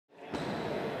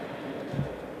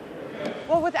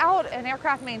Well, without an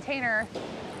aircraft maintainer,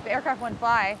 the aircraft wouldn't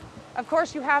fly. Of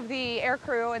course, you have the air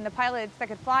crew and the pilots that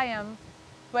could fly them,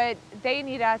 but they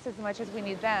need us as much as we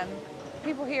need them.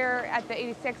 People here at the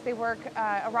 86, they work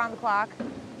around the clock,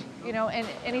 you know, in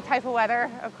any type of weather,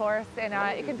 of course, and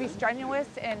it can be strenuous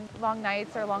and long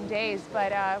nights or long days,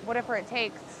 but whatever it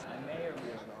takes.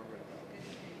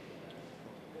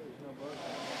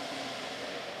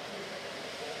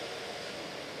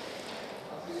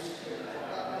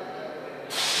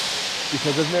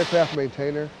 Because as an aircraft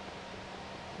maintainer,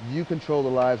 you control the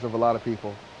lives of a lot of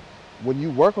people. When you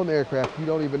work on the aircraft, you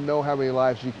don't even know how many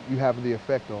lives you have the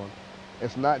effect on.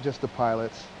 It's not just the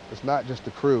pilots, it's not just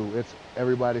the crew, it's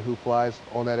everybody who flies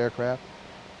on that aircraft,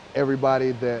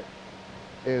 everybody that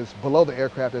is below the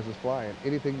aircraft as it's flying.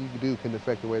 Anything you do can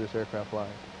affect the way this aircraft flies.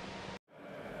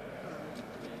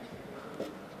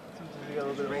 You got a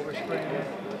little bit of overspray.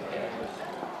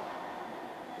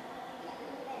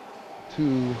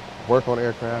 To work on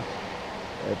aircraft,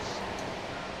 it's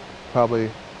probably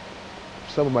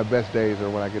some of my best days are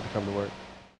when I get to come to work.